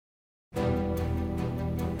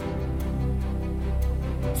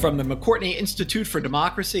From the McCourtney Institute for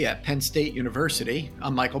Democracy at Penn State University,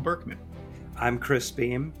 I'm Michael Berkman. I'm Chris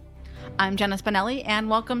Beam. I'm Jenna Spinelli, and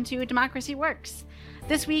welcome to Democracy Works.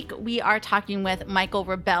 This week, we are talking with Michael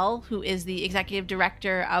Rebell, who is the executive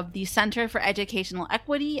director of the Center for Educational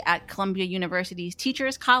Equity at Columbia University's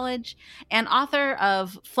Teachers College and author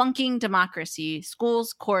of Flunking Democracy: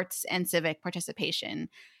 Schools, Courts, and Civic Participation.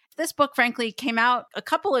 This book, frankly, came out a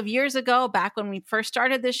couple of years ago, back when we first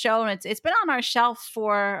started this show, and it's been on our shelf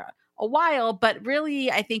for a while, but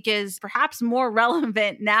really, I think is perhaps more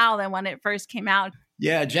relevant now than when it first came out.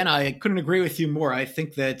 Yeah, Jenna, I couldn't agree with you more. I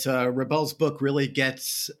think that Rebell's book really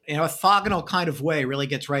gets, in a orthogonal kind of way, really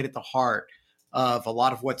gets right at the heart of a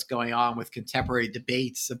lot of what's going on with contemporary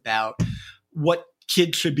debates about what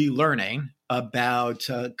kids should be learning about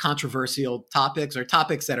controversial topics or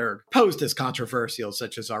topics that are posed as controversial,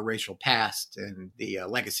 such as our racial past and the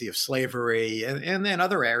legacy of slavery, and then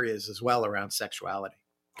other areas as well around sexuality.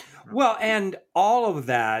 Well, and all of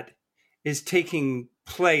that is taking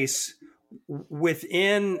place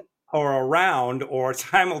within or around or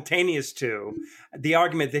simultaneous to the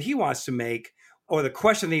argument that he wants to make, or the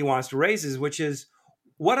question that he wants to raise is, which is,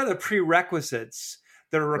 what are the prerequisites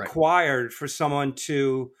that are required for someone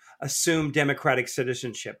to assume democratic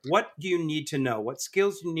citizenship? What do you need to know? What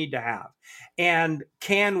skills do you need to have? And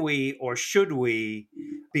can we or should we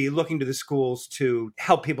be looking to the schools to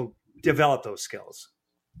help people develop those skills?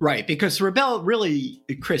 Right, because Rebell really,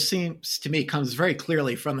 Chris, seems to me comes very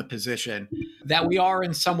clearly from the position that we are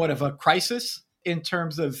in somewhat of a crisis in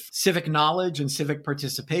terms of civic knowledge and civic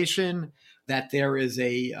participation, that there is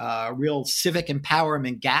a real civic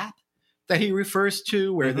empowerment gap that he refers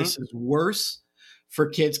to, where this is worse for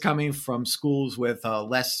kids coming from schools with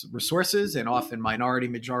less resources and often minority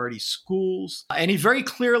majority schools. And he very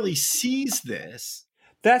clearly sees this.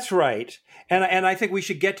 That's right. And I think we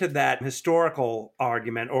should get to that historical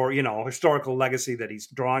argument or, historical legacy that he's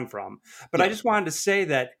drawing from. But I just wanted to say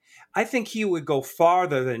that I think he would go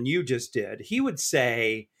farther than you just did. He would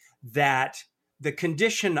say that the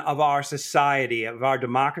condition of our society, of our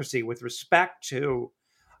democracy, with respect to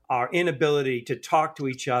our inability to talk to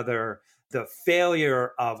each other, the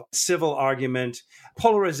failure of civil argument,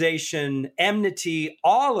 polarization, enmity,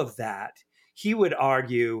 all of that, he would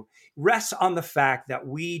argue, rests on the fact that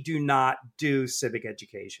we do not do civic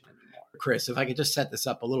education anymore. Chris, if I could just set this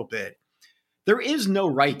up a little bit, there is no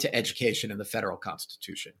right to education in the federal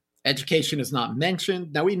Constitution. Education is not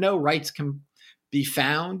mentioned. Now, we know rights can be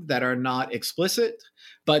found that are not explicit,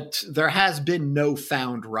 but there has been no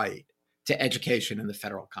found right to education in the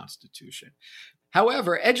federal Constitution.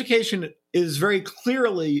 However, education is very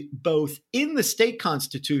clearly both in the state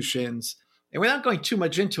constitutions, and without going too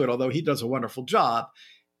much into it, although he does a wonderful job,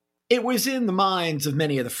 it was in the minds of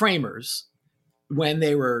many of the framers when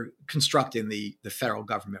they were constructing the federal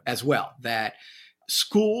government as well, that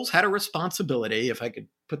schools had a responsibility, if I could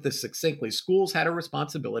put this succinctly, schools had a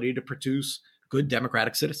responsibility to produce good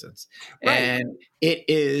democratic citizens. Right. And it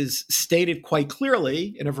is stated quite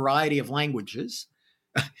clearly in a variety of languages,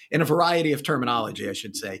 in a variety of terminology, I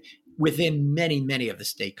should say, within many, many of the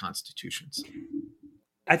state constitutions.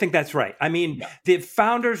 I think that's right. I mean, the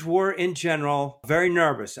founders were in general very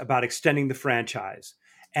nervous about extending the franchise.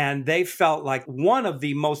 And they felt like one of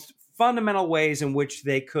the most fundamental ways in which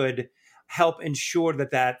they could help ensure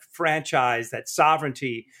that franchise, that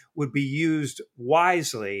sovereignty would be used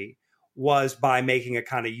wisely was by making a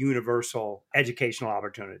kind of universal educational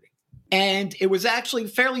opportunity. And it was actually a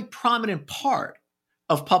fairly prominent part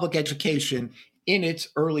of public education in its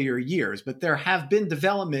earlier years. But there have been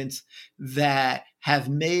developments that have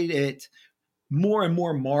made it more and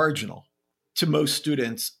more marginal to most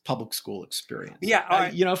students' public school experience.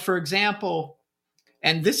 Yeah. For example,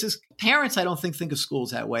 and this is parents, I don't think of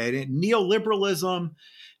schools that way. Neoliberalism,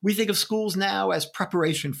 we think of schools now as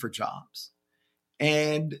preparation for jobs.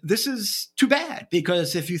 And this is too bad,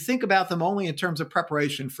 because if you think about them only in terms of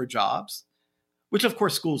preparation for jobs, which of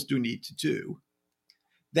course schools do need to do,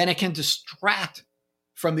 then it can distract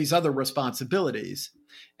from these other responsibilities.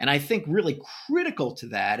 And I think really critical to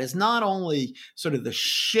that is not only sort of the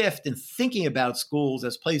shift in thinking about schools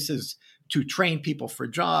as places to train people for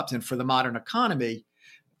jobs and for the modern economy,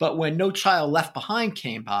 but when No Child Left Behind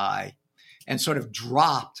came by and sort of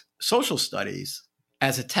dropped social studies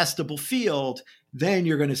as a testable field, then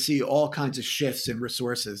you're going to see all kinds of shifts in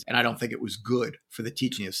resources. And I don't think it was good for the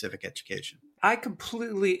teaching of civic education. I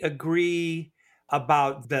completely agree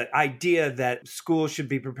about the idea that schools should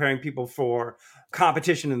be preparing people for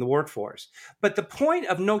competition in the workforce. But the point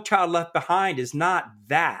of No Child Left Behind is not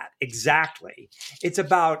that exactly. It's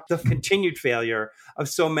about the continued failure of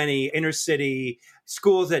so many inner city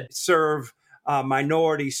schools that serve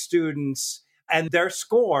minority students, and their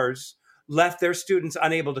scores left their students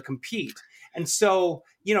unable to compete. And so,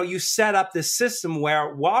 you set up this system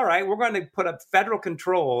where, well, all right, we're going to put up federal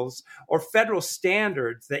controls or federal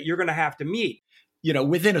standards that you're going to have to meet.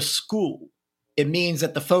 Within a school, it means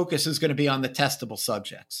that the focus is going to be on the testable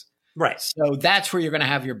subjects. Right. So that's where you're going to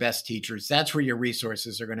have your best teachers. That's where your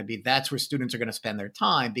resources are going to be. That's where students are going to spend their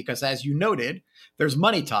time because, as you noted, there's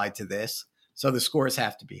money tied to this. So the scores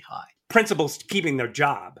have to be high. Principals keeping their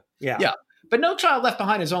job. Yeah. Yeah. But No Child Left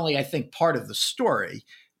Behind is only, I think, part of the story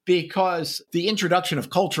because the introduction of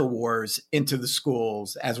culture wars into the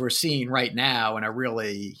schools, as we're seeing right now in a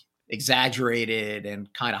really exaggerated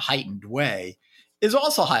and kind of heightened way, is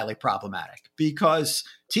also highly problematic because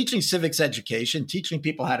teaching civics education, teaching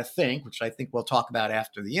people how to think, which I think we'll talk about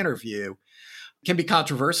after the interview, can be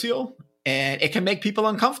controversial and it can make people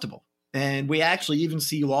uncomfortable. And we actually even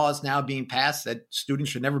see laws now being passed that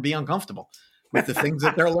students should never be uncomfortable with the things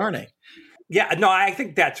that they're learning. Yeah, no, I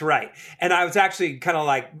think that's right. And I was actually kind of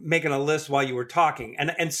like making a list while you were talking.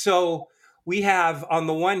 And so we have, on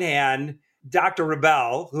the one hand, Dr.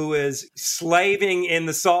 Rebell, who is slaving in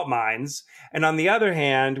the salt mines. And on the other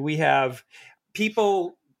hand, we have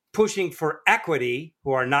people pushing for equity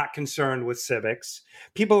who are not concerned with civics,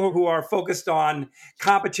 people who are focused on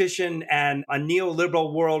competition and a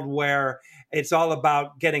neoliberal world where it's all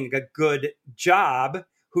about getting a good job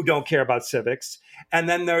who don't care about civics. And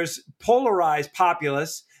then there's polarized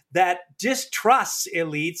populace that distrusts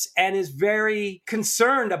elites and is very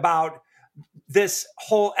concerned about this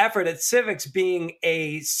whole effort at civics being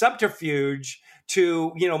a subterfuge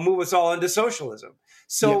to, move us all into socialism.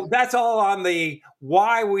 So That's all on the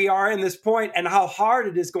why we are in this point and how hard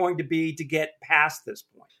it is going to be to get past this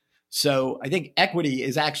point. So I think equity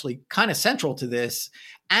is actually kind of central to this,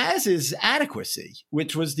 as is adequacy,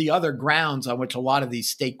 which was the other grounds on which a lot of these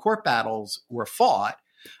state court battles were fought,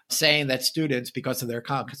 saying that students, because of their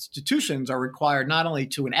constitutions, are required not only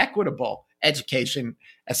to an equitable education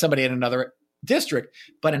as somebody in another district,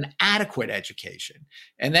 but an adequate education.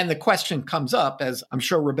 And then the question comes up, as I'm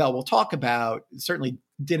sure Rebell will talk about, certainly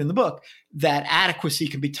did in the book, that adequacy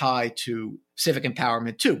can be tied to civic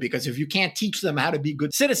empowerment too, because if you can't teach them how to be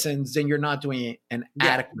good citizens, then you're not doing an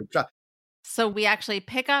adequate job. So we actually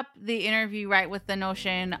pick up the interview right with the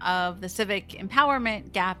notion of the civic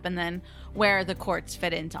empowerment gap and then where the courts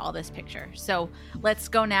fit into all this picture. So let's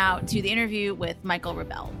go now to the interview with Michael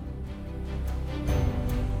Rebell.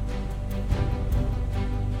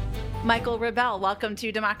 Michael Rebell, welcome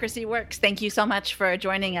to Democracy Works. Thank you so much for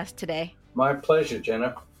joining us today. My pleasure,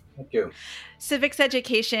 Jenna. Thank you. Civics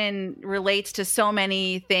education relates to so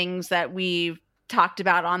many things that we've talked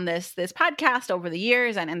about on this podcast over the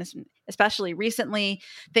years, and especially recently,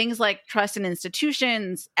 things like trust in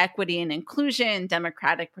institutions, equity and inclusion,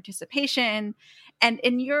 democratic participation. And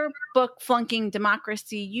in your book, Flunking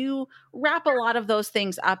Democracy, you wrap a lot of those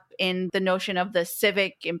things up in the notion of the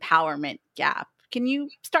civic empowerment gap. Can you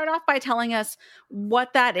start off by telling us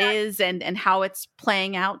what that is and how it's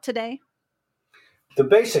playing out today? The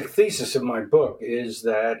basic thesis of my book is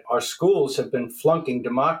that our schools have been flunking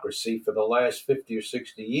democracy for the last 50 or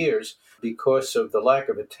 60 years because of the lack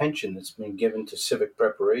of attention that's been given to civic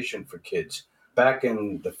preparation for kids. Back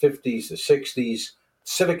in the 50s, the 60s,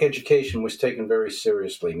 civic education was taken very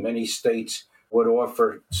seriously. Many states would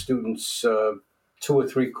offer students 2 or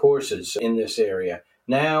 3 courses in this area.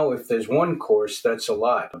 Now, if there's one course, that's a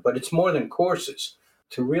lot, but it's more than courses.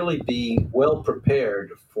 To really be well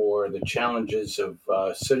prepared for the challenges of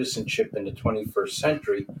citizenship in the 21st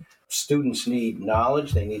century, students need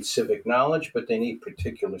knowledge, they need civic knowledge, but they need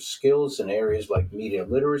particular skills in areas like media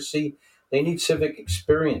literacy. They need civic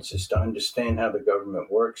experiences to understand how the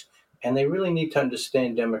government works, and they really need to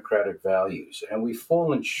understand democratic values. And we've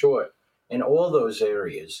fallen short in all those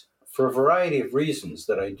areas for a variety of reasons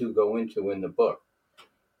that I do go into in the book.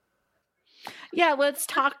 Yeah, let's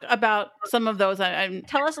talk about some of those.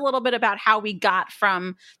 Tell us a little bit about how we got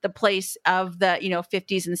from the place of the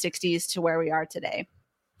 50s and 60s to where we are today.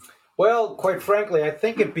 Well, quite frankly, I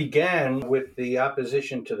think it began with the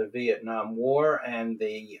opposition to the Vietnam War and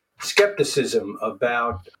the skepticism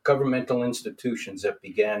about governmental institutions that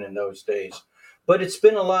began in those days. But it's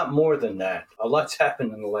been a lot more than that. A lot's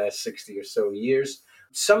happened in the last 60 or so years.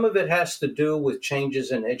 Some of it has to do with changes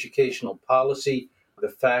in educational policy. The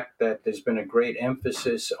fact that there's been a great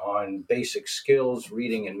emphasis on basic skills,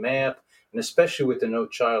 reading and math, and especially with the No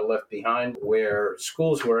Child Left Behind, where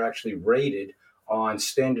schools were actually rated on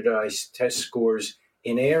standardized test scores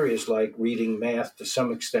in areas like reading, math, to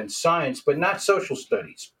some extent science, but not social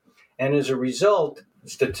studies. And as a result,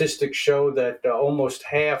 statistics show that almost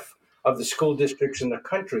half of the school districts in the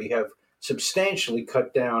country have substantially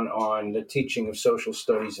cut down on the teaching of social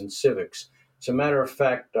studies and civics. As a matter of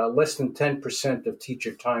fact, less than 10% of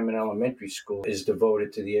teacher time in elementary school is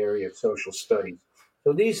devoted to the area of social studies.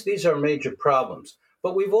 So these are major problems.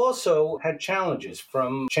 But we've also had challenges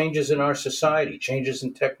from changes in our society, changes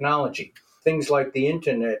in technology, things like the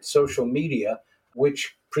internet, social media,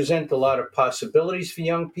 which present a lot of possibilities for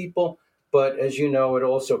young people. But as you know, it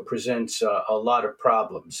also presents a lot of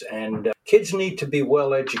problems. And kids need to be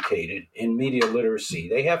well educated in media literacy.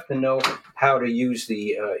 They have to know how to use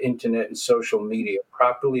the internet and social media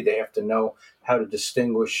properly. They have to know how to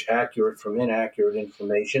distinguish accurate from inaccurate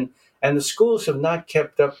information. And the schools have not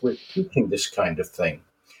kept up with teaching this kind of thing.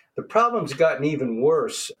 The problem's gotten even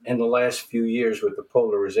worse in the last few years with the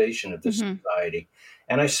polarization of the society.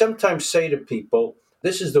 And I sometimes say to people,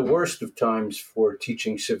 this is the worst of times for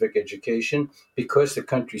teaching civic education because the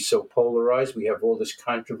country's so polarized. We have all this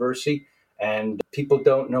controversy and people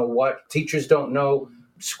don't know what, teachers don't know.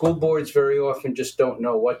 School boards very often just don't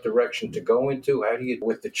know what direction to go into. How do you,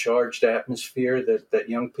 with the charged atmosphere that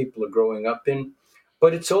young people are growing up in?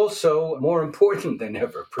 But it's also more important than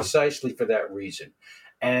ever, precisely for that reason.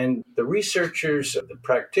 And the researchers, the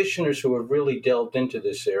practitioners who have really delved into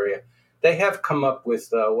this area, they have come up with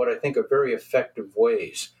what I think are very effective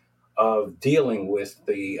ways of dealing with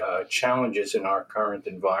the challenges in our current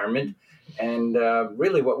environment. And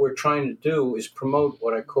really what we're trying to do is promote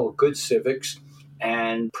what I call good civics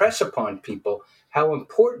and press upon people how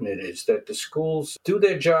important it is that the schools do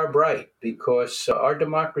their job right, because our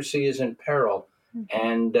democracy is in peril.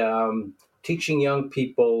 And teaching young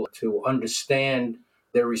people to understand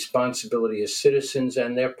their responsibility as citizens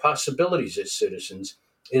and their possibilities as citizens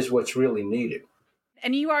is what's really needed.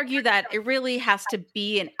 And you argue that it really has to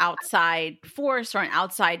be an outside force or an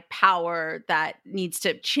outside power that needs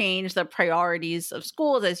to change the priorities of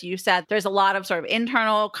schools. As you said, there's a lot of sort of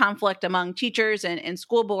internal conflict among teachers and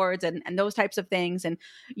school boards and those types of things. And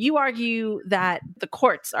you argue that the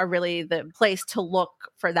courts are really the place to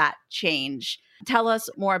look for that change. Tell us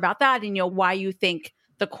more about that and why you think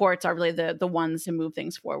the courts are really the ones to move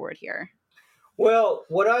things forward here. Well,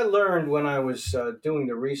 what I learned when I was doing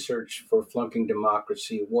the research for Flunking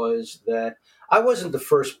Democracy was that I wasn't the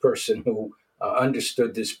first person who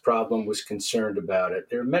understood this problem, was concerned about it.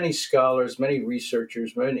 There are many scholars, many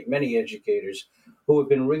researchers, many educators who have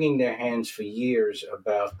been wringing their hands for years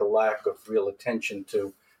about the lack of real attention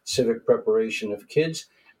to civic preparation of kids.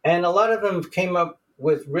 And a lot of them came up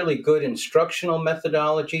with really good instructional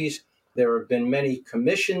methodologies. There have been many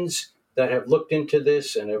commissions that have looked into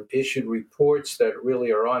this and have issued reports that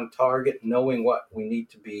really are on target, knowing what we need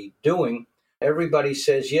to be doing. Everybody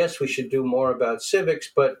says, yes, we should do more about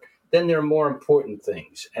civics, but then there are more important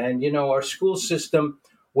things. And, our school system,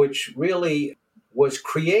 which really was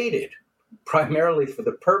created primarily for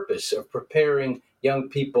the purpose of preparing young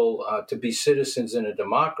people to be citizens in a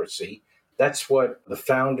democracy. That's what the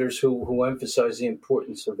founders who emphasize the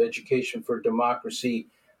importance of education for democracy.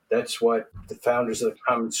 That's what the founders of the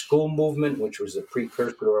Common School movement, which was the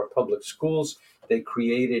precursor to our public schools, they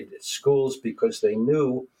created schools because they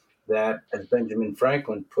knew that, as Benjamin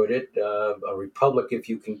Franklin put it, a republic, if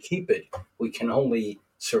you can keep it, we can only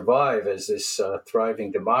survive as this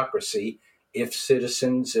thriving democracy if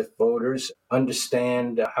citizens, if voters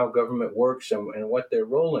understand how government works and what their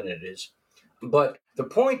role in it is. But the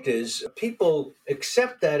point is, people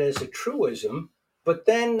accept that as a truism. But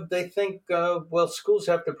then they think, schools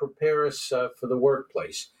have to prepare us for the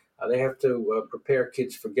workplace. They have to prepare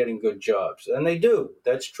kids for getting good jobs. And they do.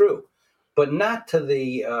 That's true. But not to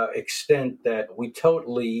the extent that we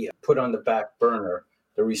totally put on the back burner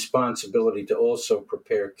the responsibility to also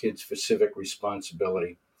prepare kids for civic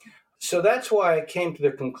responsibility. So that's why I came to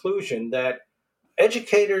the conclusion that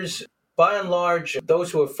educators, by and large,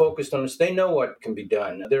 those who are focused on this, they know what can be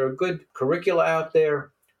done. There are good curricula out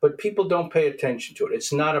there, but people don't pay attention to it.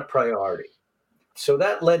 It's not a priority. So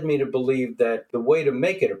that led me to believe that the way to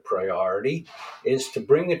make it a priority is to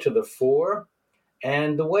bring it to the fore.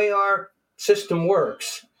 And the way our system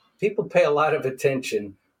works, people pay a lot of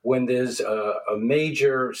attention when there's a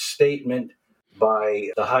major statement by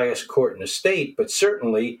the highest court in the state, but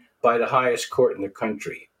certainly by the highest court in the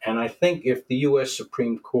country. And I think if the U.S.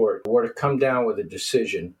 Supreme Court were to come down with a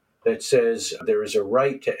decision that says there is a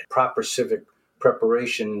right to proper civic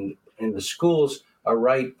preparation in the schools, a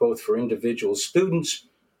right both for individual students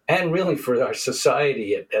and really for our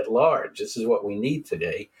society at large. This is what we need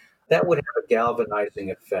today. That would have a galvanizing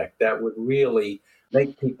effect. That would really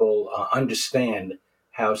make people understand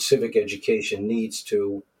how civic education needs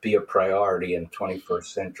to be a priority in the 21st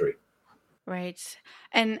century. Right.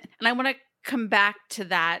 And I want to come back to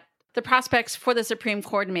that the prospects for the Supreme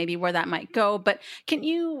Court and maybe where that might go. But can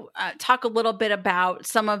you talk a little bit about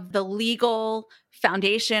some of the legal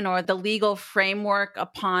foundation or the legal framework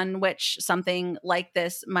upon which something like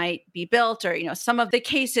this might be built, or some of the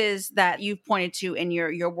cases that you've pointed to in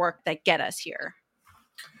your work that get us here?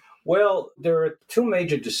 Well, there are two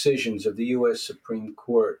major decisions of the U.S. Supreme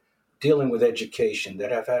Court dealing with education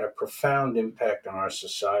that have had a profound impact on our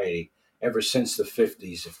society ever since the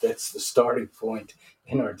 50s, if that's the starting point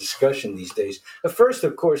in our discussion these days. The first,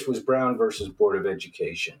 of course, was Brown versus Board of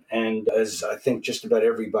Education. And as I think just about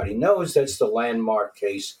everybody knows, that's the landmark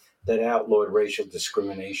case that outlawed racial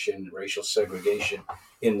discrimination, racial segregation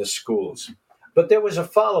in the schools. But there was a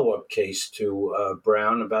follow-up case to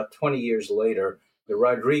Brown about 20 years later, the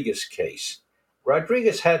Rodriguez case.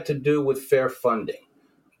 Rodriguez had to do with fair funding.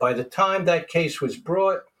 By the time that case was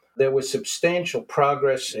brought, there was substantial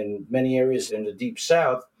progress in many areas in the Deep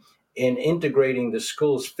South in integrating the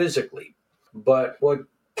schools physically. But what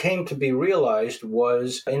came to be realized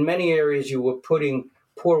was in many areas you were putting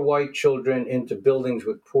poor white children into buildings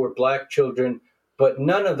with poor black children, but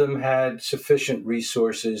none of them had sufficient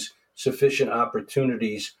resources, sufficient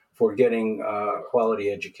opportunities for getting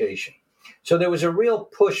quality education. So there was a real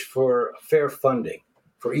push for fair funding,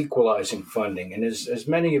 for equalizing funding. And as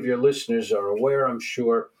many of your listeners are aware, I'm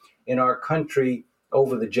sure, in our country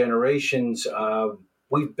over the generations,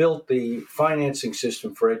 we've built the financing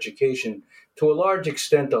system for education to a large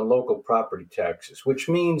extent on local property taxes, which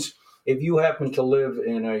means if you happen to live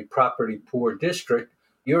in a property poor district,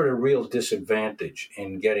 you're at a real disadvantage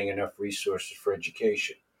in getting enough resources for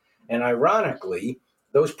education. And ironically,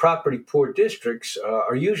 those property poor districts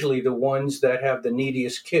are usually the ones that have the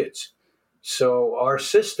neediest kids. So our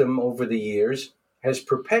system over the years has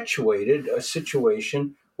perpetuated a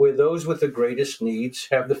situation where those with the greatest needs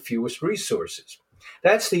have the fewest resources.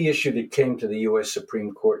 That's the issue that came to the U.S.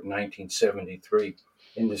 Supreme Court in 1973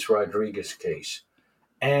 in this Rodriguez case.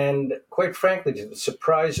 And quite frankly, to the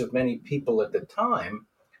surprise of many people at the time,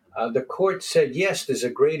 the court said, yes, there's a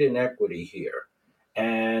great inequity here.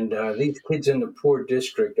 And these kids in the poor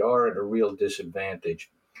district are at a real disadvantage.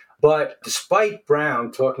 But despite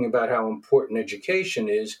Brown talking about how important education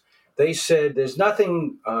is, they said there's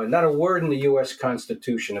nothing, not a word in the U.S.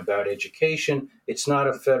 Constitution about education. It's not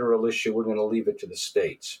a federal issue. We're going to leave it to the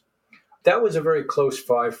states. That was a very close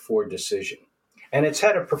 5-4 decision. And it's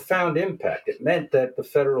had a profound impact. It meant that the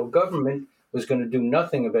federal government was going to do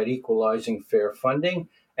nothing about equalizing fair funding.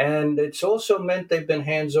 And it's also meant they've been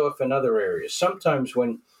hands off in other areas. Sometimes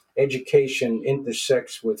when education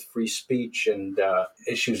intersects with free speech and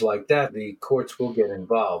issues like that, the courts will get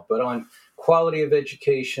involved. But on quality of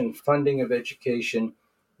education, funding of education,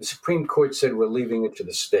 the Supreme Court said we're leaving it to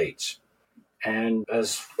the states. And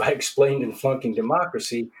as I explained in Flunking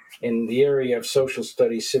Democracy, in the area of social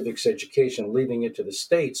studies, civics education, leaving it to the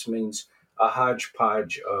states means a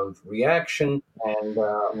hodgepodge of reaction and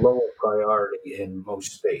lower priority in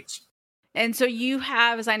most states. And so you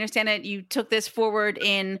have, as I understand it, you took this forward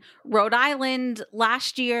in Rhode Island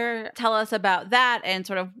last year. Tell us about that and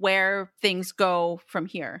sort of where things go from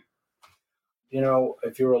here. You know,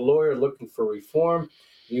 if you're a lawyer looking for reform,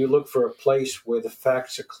 you look for a place where the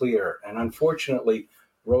facts are clear. And unfortunately,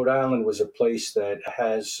 Rhode Island was a place that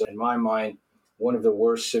has, in my mind, one of the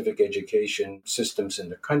worst civic education systems in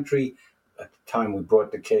the country. At the time we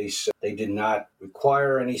brought the case, they did not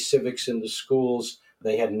require any civics in the schools.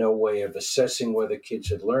 They had no way of assessing whether kids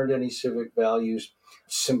had learned any civic values.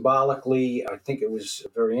 Symbolically, I think it was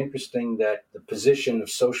very interesting that the position of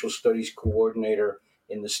social studies coordinator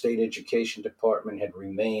in the state education department had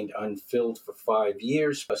remained unfilled for 5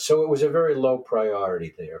 years. So it was a very low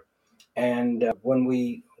priority there. And when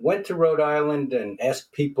we went to Rhode Island and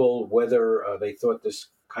asked people whether they thought this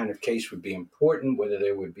kind of case would be important, whether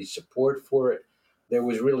there would be support for it, there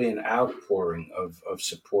was really an outpouring of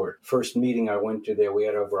support. First meeting I went to there, we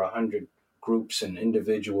had over 100 groups and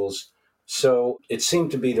individuals. So it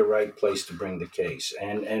seemed to be the right place to bring the case.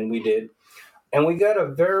 And we did. And we got a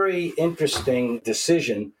very interesting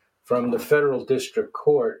decision from the federal district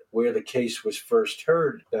court where the case was first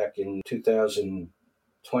heard back in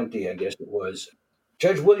 2020, I guess it was.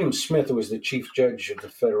 Judge William Smith, who was the chief judge of the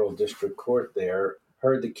federal district court there,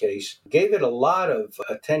 heard the case, gave it a lot of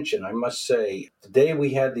attention, I must say. The day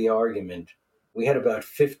we had the argument, we had about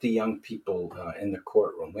 50 young people in the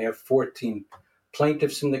courtroom. We have 14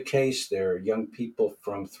 plaintiffs in the case. They're young people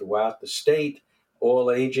from throughout the state, all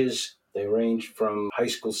ages. They ranged from high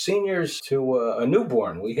school seniors to a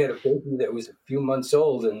newborn. We had a baby that was a few months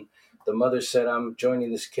old, and the mother said, I'm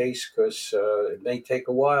joining this case because it may take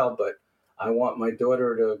a while, but I want my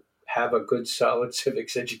daughter to have a good, solid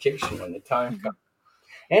civics education when the time comes.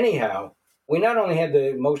 Anyhow, we not only had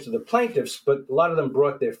most of the plaintiffs, but a lot of them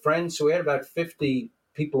brought their friends. So we had about 50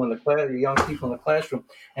 people in the class, young people in the classroom.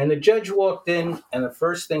 And the judge walked in, and the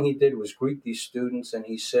first thing he did was greet these students, and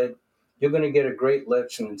he said, "You're going to get a great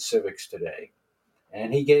lesson in civics today."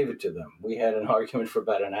 And he gave it to them. We had an argument for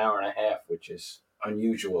about an hour and a half, which is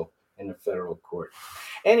unusual in a federal court.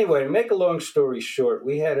 Anyway, to make a long story short,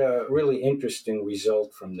 we had a really interesting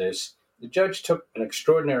result from this. The judge took an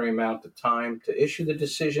extraordinary amount of time to issue the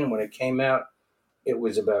decision. When it came out, it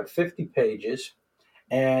was about 50 pages.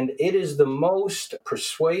 And it is the most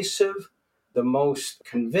persuasive, the most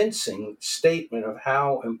convincing statement of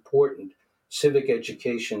how important civic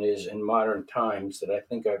education is in modern times that I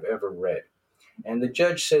think I've ever read. And the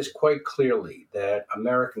judge says quite clearly that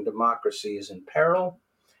American democracy is in peril,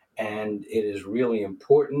 and it is really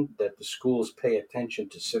important that the schools pay attention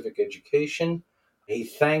to civic education. He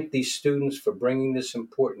thanked these students for bringing this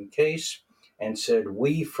important case and said,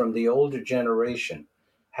 "We from the older generation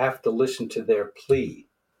have to listen to their plea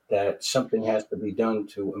that something has to be done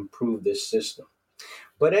to improve this system."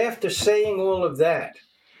 But after saying all of that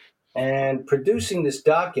and producing this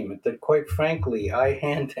document that, quite frankly, I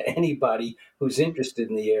hand to anybody who's interested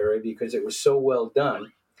in the area because it was so well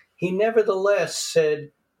done, he nevertheless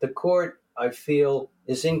said the court, I feel,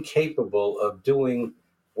 is incapable of doing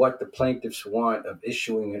what the plaintiffs want, of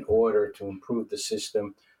issuing an order to improve the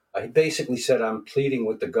system. He basically said, "I'm pleading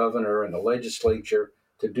with the governor and the legislature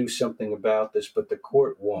to do something about this, but the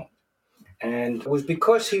court won't." And it was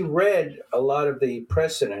because he read a lot of the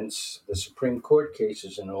precedents, the Supreme Court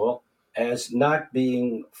cases and all, as not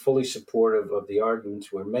being fully supportive of the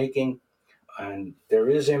arguments we're making. And there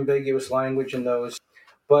is ambiguous language in those.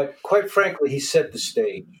 But quite frankly, he set the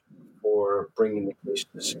stage for bringing the case to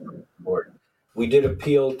the Supreme Court. We did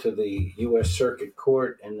appeal to the U.S. Circuit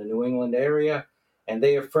Court in the New England area, and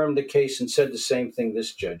they affirmed the case and said the same thing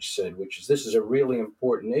this judge said, which is this is a really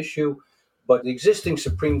important issue, but the existing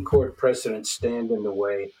Supreme Court precedents stand in the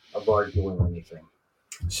way of arguing anything.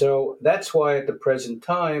 So that's why at the present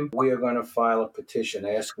time, we are going to file a petition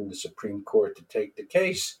asking the Supreme Court to take the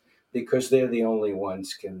case, because they're the only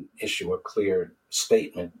ones can issue a clear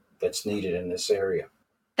statement that's needed in this area.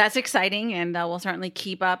 That's exciting, and we'll certainly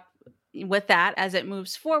keep up with that as it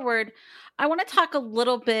moves forward. I want to talk a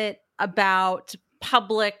little bit about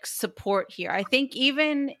public support here. I think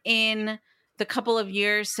even in the couple of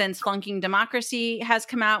years since Flunking Democracy has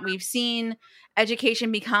come out, we've seen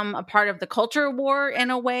education become a part of the culture war in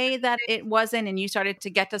a way that it wasn't. And you started to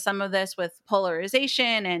get to some of this with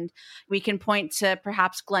polarization. And we can point to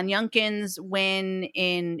perhaps Glenn Youngkin's win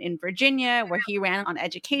in Virginia, where he ran on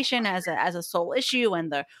education as a sole issue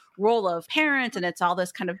and the role of parents. And it's all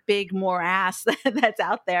this kind of big morass that's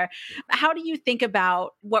out there. How do you think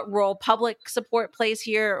about what role public support plays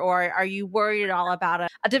here? Or are you worried at all about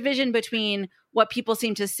a division between what people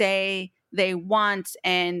seem to say they want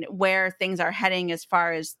and where things are heading as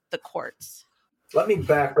far as the courts? Let me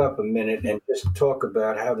back up a minute and just talk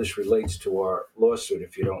about how this relates to our lawsuit,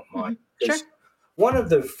 if you don't mind. Sure. One of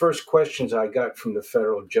the first questions I got from the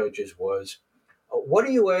federal judges was, what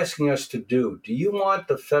are you asking us to do? Do you want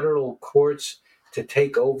the federal courts to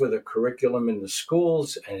take over the curriculum in the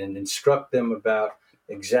schools and instruct them about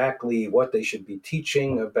exactly what they should be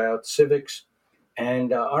teaching about civics?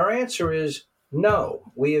 And our answer is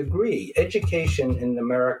no, we agree. Education in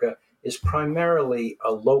America is primarily a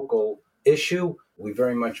local issue. We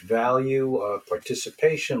very much value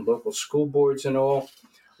participation, local school boards and all.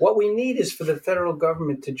 What we need is for the federal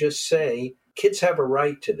government to just say, kids have a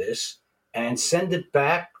right to this, and send it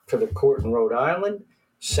back to the court in Rhode Island,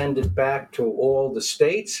 send it back to all the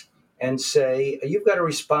states, and say, you've got a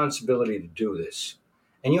responsibility to do this.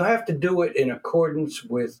 And you have to do it in accordance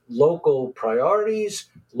with local priorities,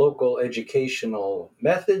 local educational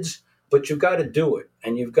methods, but you've got to do it,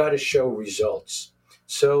 and you've got to show results.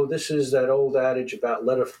 So this is that old adage about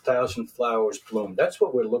let 1,000 flowers bloom. That's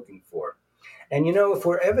what we're looking for. And, if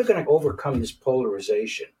we're ever going to overcome this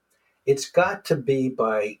polarization, it's got to be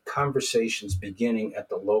by conversations beginning at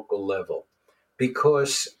the local level.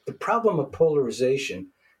 Because the problem of polarization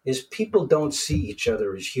is people don't see each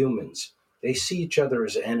other as humans. They see each other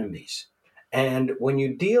as enemies. And when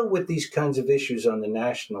you deal with these kinds of issues on the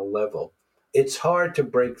national level, it's hard to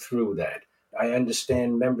break through that. I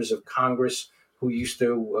understand members of Congress who used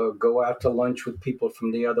to go out to lunch with people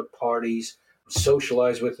from the other parties,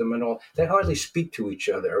 socialize with them and all. They hardly speak to each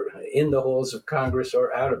other in the halls of Congress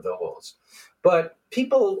or out of the halls. But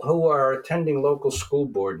people who are attending local school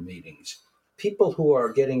board meetings, people who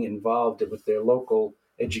are getting involved with their local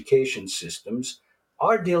education systems,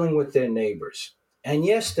 are dealing with their neighbors. And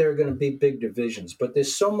yes, there are going to be big divisions, but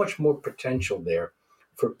there's so much more potential there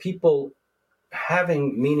for people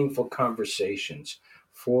having meaningful conversations,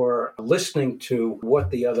 for listening to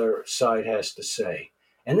what the other side has to say.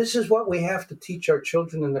 And this is what we have to teach our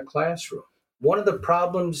children in the classroom. One of the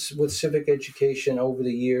problems with civic education over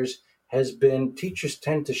the years has been teachers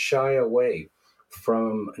tend to shy away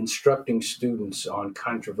from instructing students on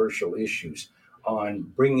controversial issues, on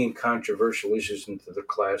bringing controversial issues into the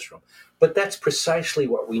classroom. But that's precisely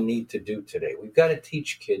what we need to do today. We've got to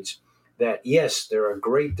teach kids that, yes, there are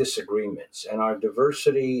great disagreements, and our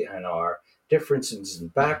diversity and our differences in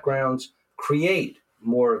backgrounds create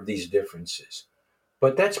more of these differences.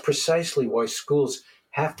 But that's precisely why schools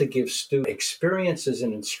have to give students experiences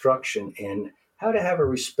and instruction in how to have a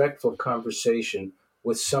respectful conversation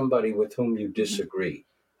with somebody with whom you disagree,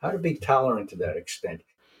 how to be tolerant to that extent.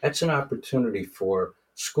 That's an opportunity for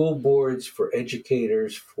school boards, for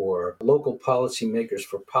educators, for local policymakers,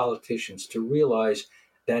 for politicians to realize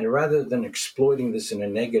that rather than exploiting this in a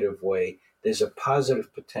negative way, there's a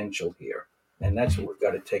positive potential here. And that's what we've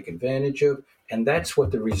got to take advantage of. And that's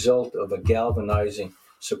what the result of a galvanizing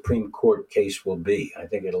Supreme Court case will be. I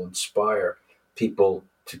think it'll inspire people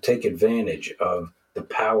to take advantage of the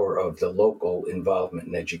power of the local involvement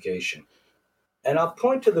in education. And I'll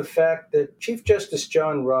point to the fact that Chief Justice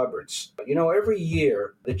John Roberts, every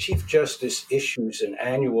year the Chief Justice issues an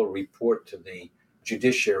annual report to the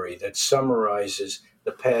judiciary that summarizes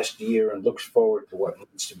the past year and looks forward to what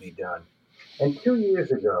needs to be done. And 2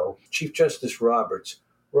 years ago, Chief Justice Roberts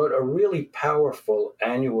wrote a really powerful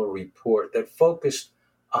annual report that focused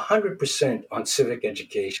 100% on civic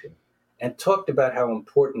education and talked about how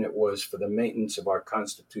important it was for the maintenance of our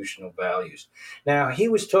constitutional values. Now, he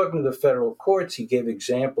was talking to the federal courts. He gave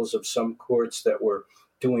examples of some courts that were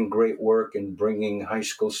doing great work in bringing high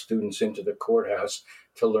school students into the courthouse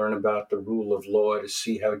to learn about the rule of law, to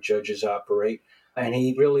see how judges operate. And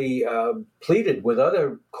he really pleaded with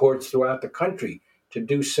other courts throughout the country to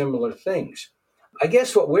do similar things. I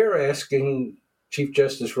guess what we're asking Chief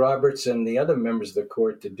Justice Roberts and the other members of the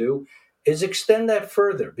court to do is extend that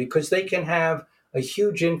further, because they can have a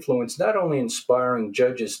huge influence, not only inspiring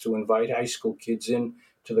judges to invite high school kids in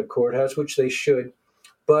to the courthouse, which they should,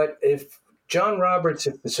 but if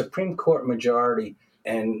the Supreme Court majority,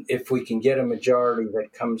 and if we can get a majority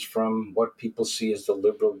that comes from what people see as the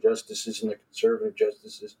liberal justices and the conservative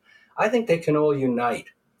justices, I think they can all unite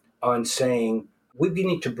on saying we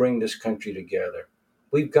need to bring this country together.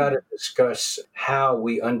 We've got to discuss how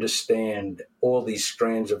we understand all these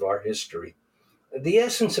strands of our history. The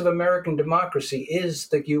essence of American democracy is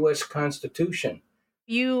the U.S. Constitution.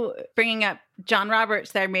 You bringing up John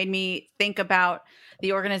Roberts there made me think about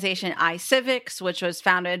the organization iCivics, which was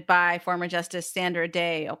founded by former Justice Sandra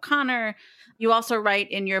Day O'Connor. You also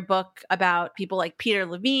write in your book about people like Peter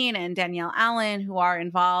Levine and Danielle Allen, who are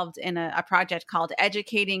involved in a project called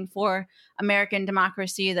Educating for American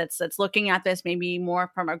Democracy that's looking at this maybe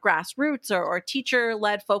more from a grassroots or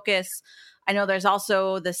teacher-led focus. I know there's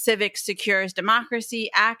also the Civic Secures Democracy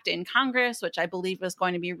Act in Congress, which I believe is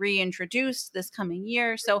going to be reintroduced this coming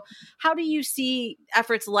year. So how do you see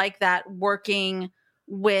efforts like that working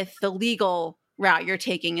with the legal route you're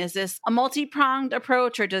taking? Is this a multi-pronged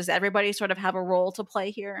approach, or does everybody sort of have a role to play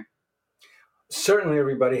here? Certainly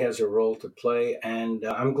everybody has a role to play, and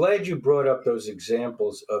I'm glad you brought up those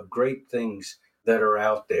examples of great things that are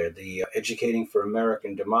out there. The Educating for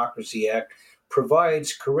American Democracy Act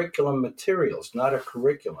provides curriculum materials, not a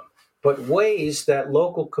curriculum, but ways that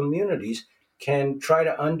local communities can try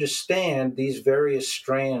to understand these various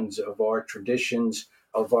strands of our traditions,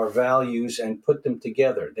 of our values, and put them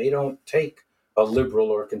together. They don't take a liberal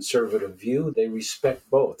or conservative view. They respect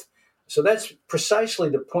both. So that's precisely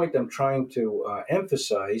the point I'm trying to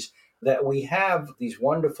emphasize, that we have these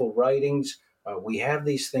wonderful writings, we have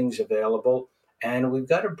these things available, and we've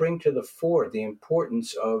got to bring to the fore the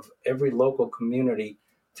importance of every local community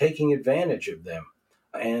taking advantage of them.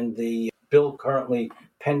 And the bill currently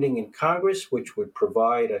pending in Congress, which would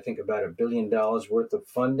provide, I think, about $1 billion worth of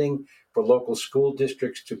funding for local school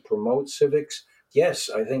districts to promote civics. Yes,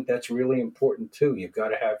 I think that's really important too. You've got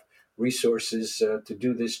to have resources to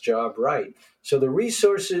do this job right. So the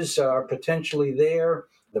resources are potentially there,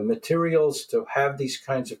 the materials to have these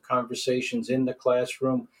kinds of conversations in the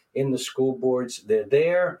classroom, in the school boards, they're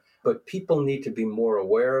there, but people need to be more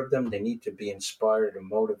aware of them. They need to be inspired and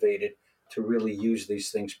motivated to really use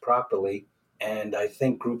these things properly. And I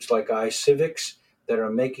think groups like iCivics that are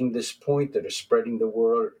making this point, that are spreading the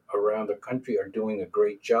word around the country, are doing a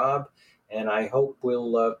great job. And I hope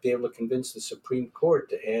we'll be able to convince the Supreme Court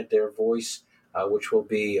to add their voice, which will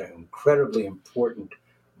be an incredibly important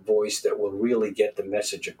voice that will really get the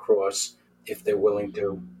message across if they're willing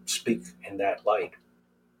to speak in that light.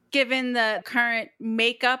 given the current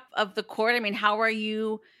makeup of the court? I mean, how are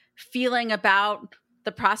you feeling about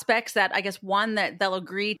the prospects that, I guess, one, that they'll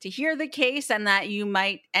agree to hear the case and that you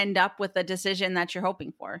might end up with a decision that you're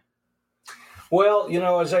hoping for? Well,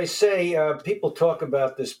 as I say, people talk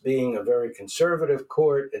about this being a very conservative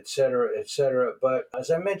court, et cetera, et cetera. But as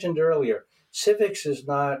I mentioned earlier, civics is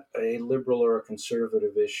not a liberal or a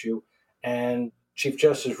conservative issue. And Chief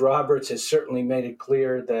Justice Roberts has certainly made it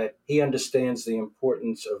clear that he understands the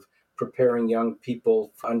importance of preparing young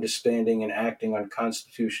people for understanding and acting on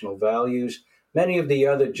constitutional values. Many of the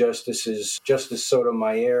other justices, Justice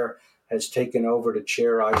Sotomayor has taken over to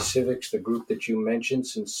chair iCivics, the group that you mentioned,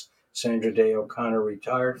 since Sandra Day O'Connor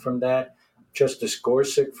retired from that. Justice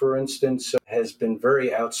Gorsuch, for instance, has been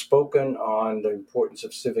very outspoken on the importance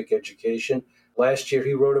of civic education. Last year,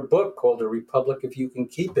 he wrote a book called A Republic If You Can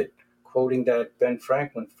Keep It, quoting that Ben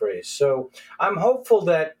Franklin phrase. So I'm hopeful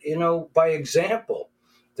that, by example,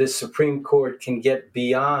 the Supreme Court can get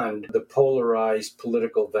beyond the polarized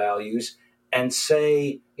political values and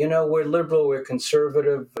say, we're liberal, we're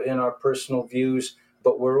conservative in our personal views,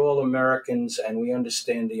 but we're all Americans and we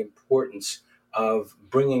understand the importance of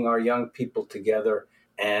bringing our young people together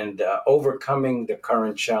and overcoming the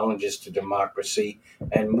current challenges to democracy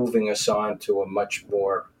and moving us on to a much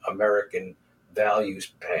more American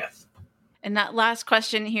values path. And that last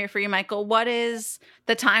question here for you, Michael, what is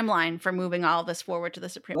the timeline for moving all of this forward to the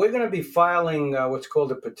Supreme Court? We're going to be filing what's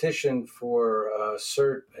called a petition for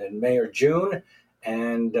cert in May or June.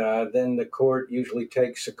 And then the court usually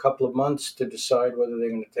takes a couple of months to decide whether they're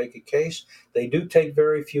going to take a case. They do take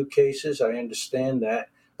very few cases. I understand that.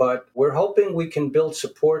 But we're hoping we can build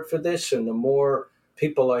support for this. And the more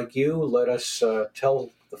people like you let us tell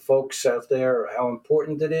the folks out there how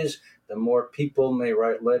important it is, the more people may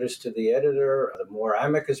write letters to the editor, the more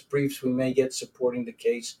amicus briefs we may get supporting the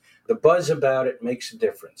case. The buzz about it makes a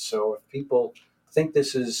difference. So if people think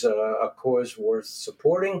this is a cause worth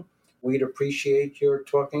supporting, we'd appreciate your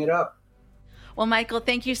talking it up. Well, Michael,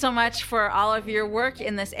 thank you so much for all of your work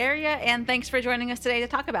in this area, and thanks for joining us today to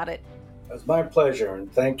talk about it. It was my pleasure,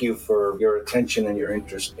 and thank you for your attention and your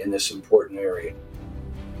interest in this important area.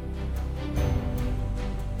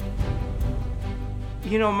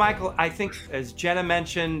 Michael, I think as Jenna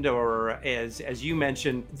mentioned, or as you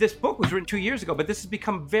mentioned, this book was written 2 years ago, but this has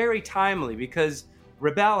become very timely because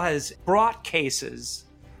Rebell has brought cases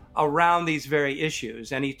around these very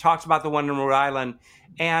issues. And he talks about the one in Rhode Island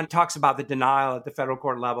and talks about the denial at the federal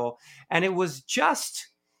court level. And it was just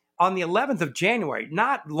on the 11th of January,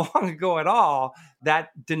 not long ago at all, that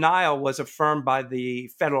denial was affirmed by the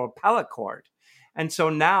federal appellate court. And so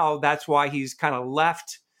now that's why he's kind of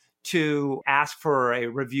left to ask for a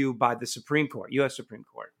review by the Supreme Court, U.S. Supreme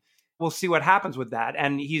Court. We'll see what happens with that.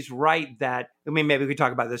 And he's right that, maybe we could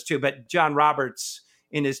talk about this too, but John Roberts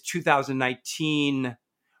in his 2019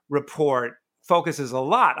 report focuses a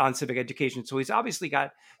lot on civic education. So he's obviously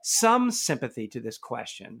got some sympathy to this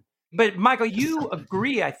question. But Michael, you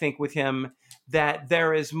agree, I think, with him that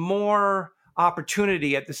there is more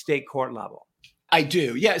opportunity at the state court level. I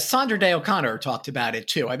do. Yeah, Sandra Day O'Connor talked about it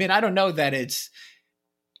too. I don't know that it's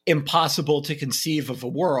impossible to conceive of a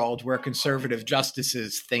world where conservative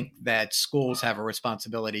justices think that schools have a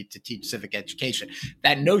responsibility to teach civic education.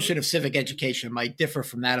 That notion of civic education might differ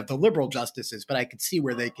from that of the liberal justices, but I could see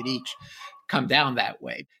where they could each come down that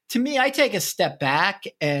way. To me, I take a step back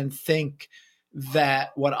and think that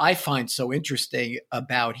what I find so interesting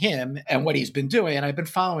about him and what he's been doing, and I've been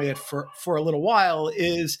following it for a little while,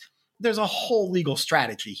 is there's a whole legal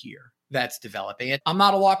strategy here that's developing. I'm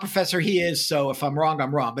not a law professor, he is, so if I'm wrong,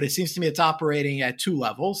 I'm wrong. But it seems to me it's operating at two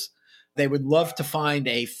levels. They would love to find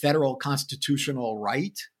a federal constitutional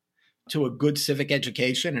right to a good civic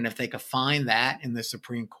education. And if they could find that in the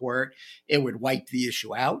Supreme Court, it would wipe the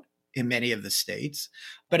issue out in many of the states.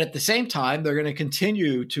 But at the same time, they're going to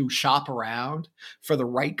continue to shop around for the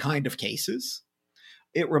right kind of cases.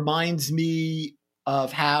 It reminds me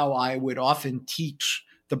of how I would often teach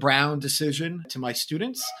the Brown decision to my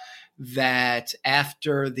students, that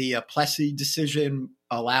after the Plessy decision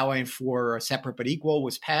allowing for a separate but equal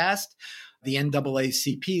was passed, the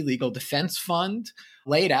NAACP Legal Defense Fund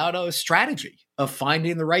laid out a strategy of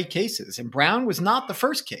finding the right cases. And Brown was not the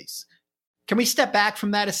first case. Can we step back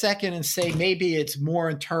from that a second and say maybe it's more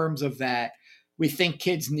in terms of that we think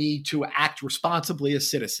kids need to act responsibly as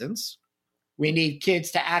citizens. We need kids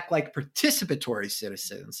to act like participatory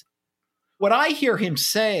citizens. What I hear him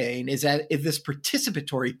saying is that if this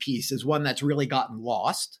participatory piece is one that's really gotten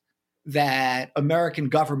lost, that American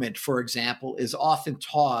government, for example, is often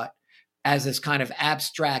taught as this kind of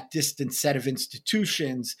abstract, distant set of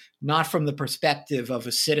institutions, not from the perspective of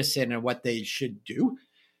a citizen and what they should do.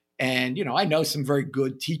 And, I know some very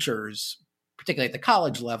good teachers, particularly at the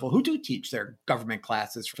college level, who do teach their government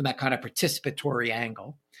classes from that kind of participatory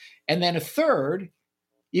angle. And then a third,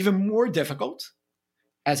 even more difficult,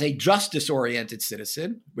 as a justice-oriented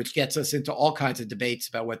citizen, which gets us into all kinds of debates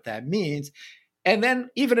about what that means. And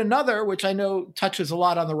then even another, which I know touches a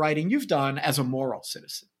lot on the writing you've done, as a moral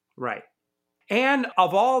citizen. Right. And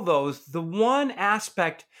of all those, the one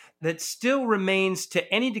aspect that still remains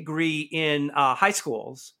to any degree in high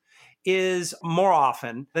schools is more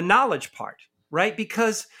often the knowledge part, right?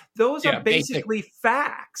 Because those are basically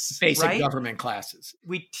facts. Basic right? government classes.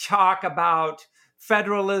 We talk about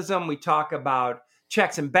federalism, we talk about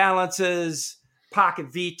checks and balances, pocket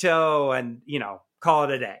veto, and, call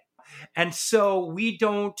it a day. And so we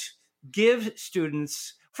don't give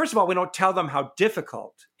students, first of all, we don't tell them how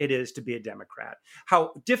difficult it is to be a Democrat,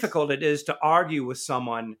 how difficult it is to argue with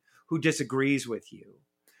someone who disagrees with you,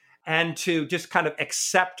 and to just kind of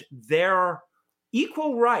accept their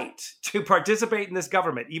equal right to participate in this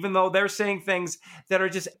government, even though they're saying things that are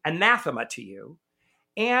just anathema to you.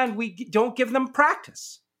 And we don't give them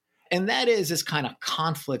practice. And that is this kind of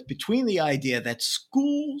conflict between the idea that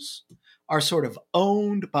schools are sort of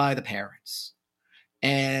owned by the parents,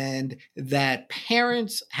 and that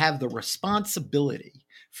parents have the responsibility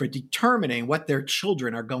for determining what their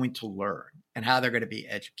children are going to learn and how they're going to be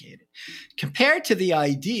educated, compared to the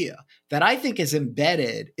idea that I think is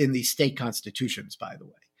embedded in the state constitutions, by the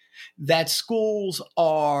way, that schools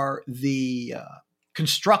are the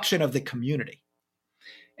construction of the community,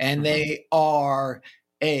 and they are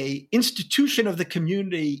a institution of the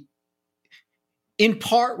community, in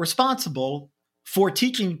part responsible for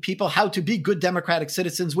teaching people how to be good democratic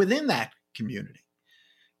citizens within that community.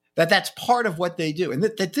 That's part of what they do. And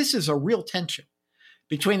that this is a real tension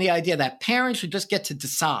between the idea that parents should just get to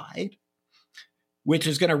decide, which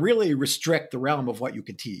is going to really restrict the realm of what you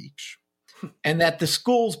can teach, and that the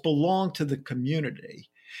schools belong to the community.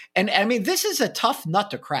 And I mean, this is a tough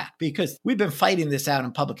nut to crack, because we've been fighting this out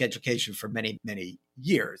in public education for many, many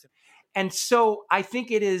years. And so I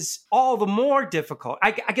think it is all the more difficult.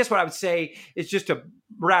 I guess what I would say is, just to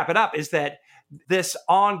wrap it up, is that this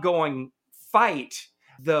ongoing fight,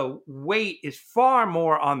 the weight is far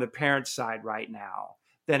more on the parents' side right now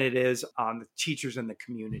than it is on the teachers and the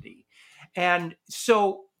community. And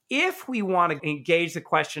so if we want to engage the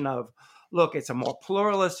question of, look, it's a more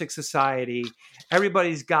pluralistic society,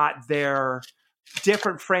 everybody's got their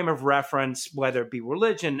different frame of reference, whether it be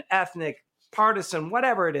religion, ethnic, partisan,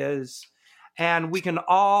 whatever it is, and we can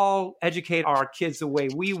all educate our kids the way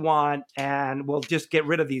we want, and we'll just get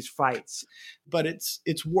rid of these fights. But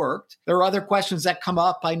it's worked. There are other questions that come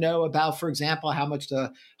up, I know, about, for example, how much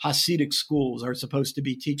the Hasidic schools are supposed to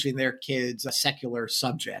be teaching their kids secular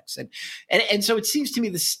subjects. And so it seems to me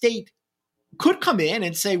the state could come in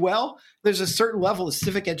and say, well, there's a certain level of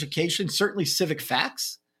civic education, certainly civic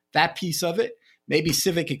facts, that piece of it, maybe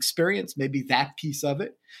civic experience, maybe that piece of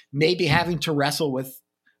it, maybe having to wrestle with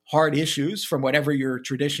hard issues from whatever your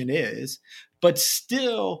tradition is, but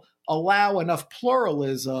still allow enough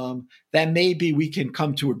pluralism that maybe we can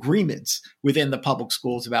come to agreements within the public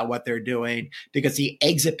schools about what they're doing, because the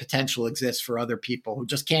exit potential exists for other people who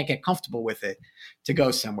just can't get comfortable with it to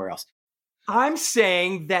go somewhere else. I'm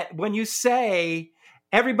saying that when you say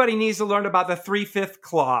everybody needs to learn about the 3/5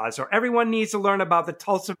 clause, or everyone needs to learn about the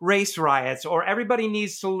Tulsa race riots, or everybody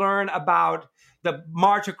needs to learn about the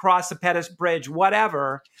march across the Pettus Bridge,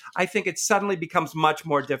 whatever, I think it suddenly becomes much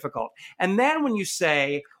more difficult. And then when you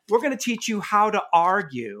say, we're going to teach you how to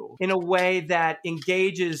argue in a way that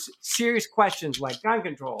engages serious questions like gun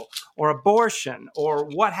control or abortion or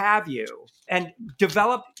what have you, and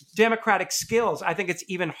develop democratic skills, I think it's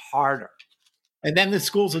even harder. And then the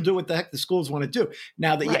schools will do what the heck the schools want to do.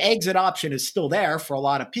 Now, the exit option is still there for a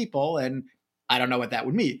lot of people, and I don't know what that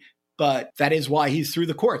would mean. But that is why he's through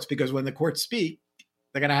the courts, because when the courts speak,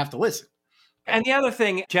 they're going to have to listen. And the other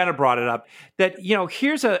thing, Jenna brought it up, that,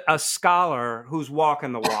 here's a scholar who's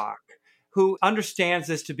walking the walk, who understands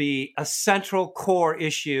this to be a central core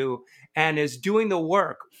issue and is doing the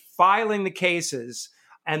work, filing the cases,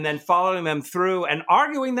 and then following them through and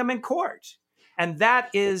arguing them in court. And that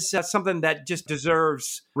is something that just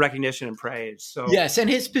deserves recognition and praise. So yes, and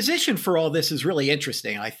his position for all this is really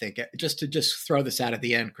interesting, I think. Just to throw this out at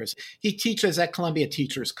the end, Chris. He teaches at Columbia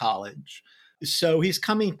Teachers College. So he's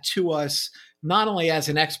coming to us not only as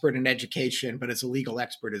an expert in education, but as a legal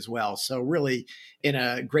expert as well. So really in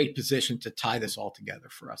a great position to tie this all together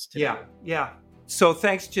for us today. Yeah. So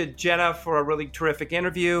thanks to Jenna for a really terrific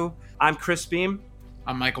interview. I'm Chris Beam.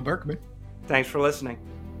 I'm Michael Berkman. Thanks for listening.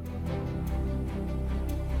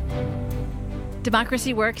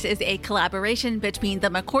 Democracy Works is a collaboration between the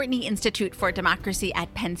McCourtney Institute for Democracy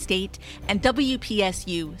at Penn State and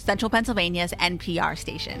WPSU, Central Pennsylvania's NPR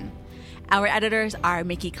station. Our editors are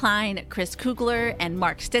Mickey Klein, Chris Kugler, and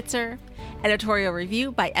Mark Stitzer. Editorial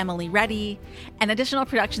review by Emily Reddy, and additional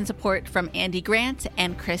production support from Andy Grant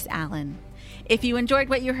and Chris Allen. If you enjoyed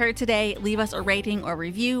what you heard today, leave us a rating or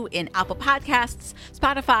review in Apple Podcasts,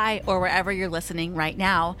 Spotify, or wherever you're listening right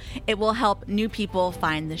now. It will help new people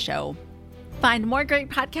find the show. Find more great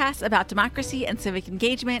podcasts about democracy and civic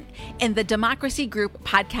engagement in the Democracy Group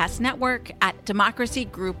Podcast Network at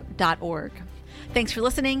democracygroup.org. Thanks for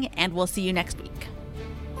listening, and we'll see you next week.